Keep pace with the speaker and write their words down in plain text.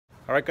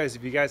Alright guys,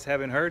 if you guys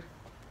haven't heard,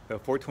 the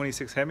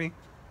 426 Hemi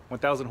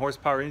 1000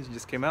 horsepower engine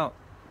just came out.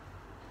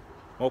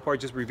 Mopar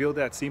just revealed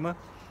that SEMA.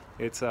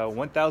 It's a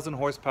 1000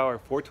 horsepower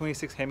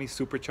 426 Hemi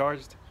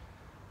supercharged.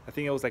 I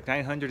think it was like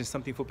 900 and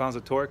something foot-pounds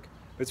of torque.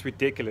 It's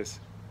ridiculous.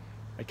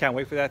 I can't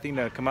wait for that thing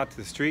to come out to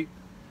the street.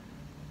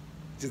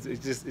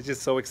 It's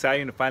just so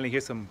exciting to finally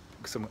hear some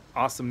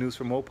awesome news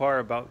from Mopar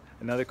about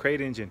another crate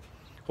engine.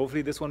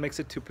 Hopefully this one makes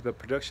it to the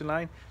production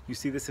line. You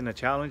see this in a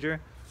Challenger,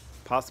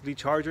 possibly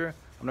Charger.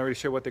 I'm not really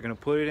sure what they're going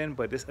to put it in,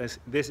 but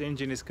this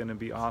engine is going to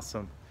be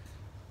awesome.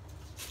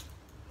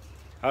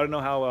 I don't know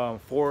how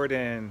Ford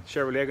and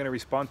Chevrolet are going to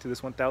respond to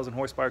this 1000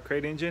 horsepower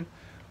crate engine,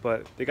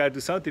 but they got to do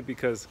something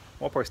because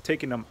Mopar's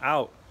taking them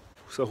out.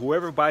 So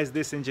whoever buys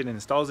this engine and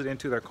installs it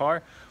into their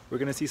car, we're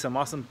going to see some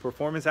awesome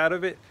performance out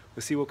of it.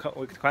 We'll see what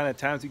kind of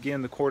times we get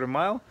in the quarter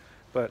mile,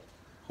 but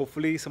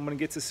hopefully someone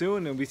gets it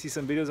soon and we see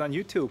some videos on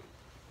YouTube.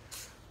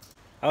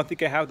 I don't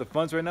think I have the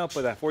funds right now,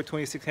 but that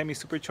 426 Hemi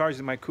supercharged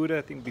in my CUDA,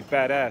 I think would be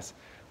badass.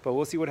 But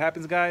we'll see what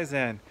happens, guys,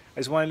 and I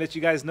just want to let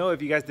you guys know,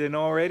 if you guys didn't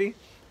know already,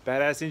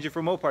 badass engine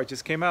from Mopar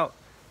just came out.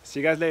 See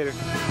you guys later.